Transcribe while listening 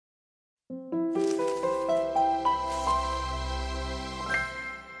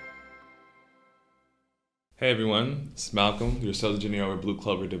Hey everyone, it's Malcolm, your sales engineer over at Blue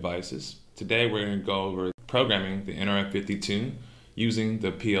Clover Devices. Today we're going to go over programming the nRF52 using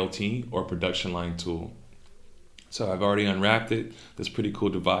the PLT or production line tool. So I've already unwrapped it, this pretty cool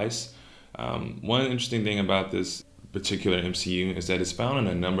device. One interesting thing about this particular MCU is that it's found in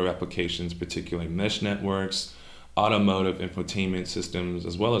a number of applications, particularly mesh networks, automotive infotainment systems,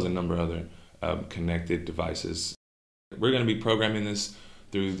 as well as a number of other connected devices. We're going to be programming this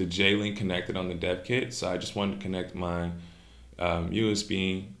through the J-Link connected on the dev kit. So I just wanted to connect my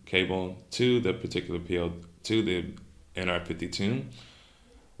USB cable to the particular to the nRF52.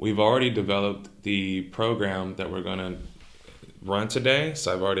 We've already developed the program that we're going to run today.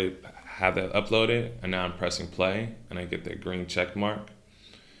 So I've already have that uploaded, and now I'm pressing play and I get that green check mark.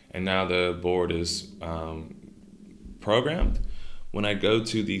 And now the board is programmed. When I go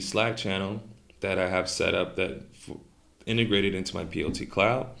to the Slack channel that I have set up that integrated into my PLT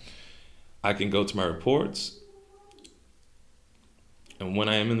cloud, I can go to my reports, and when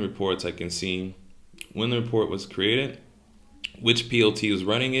I am in the reports, I can see when the report was created, which PLT was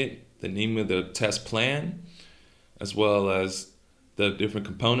running it, the name of the test plan, as well as the different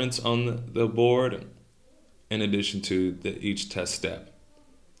components on the board, in addition to each test step.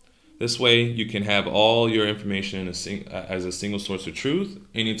 This way you can have all your information as a single source of truth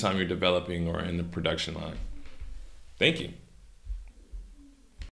anytime you're developing or in the production line. Thank you.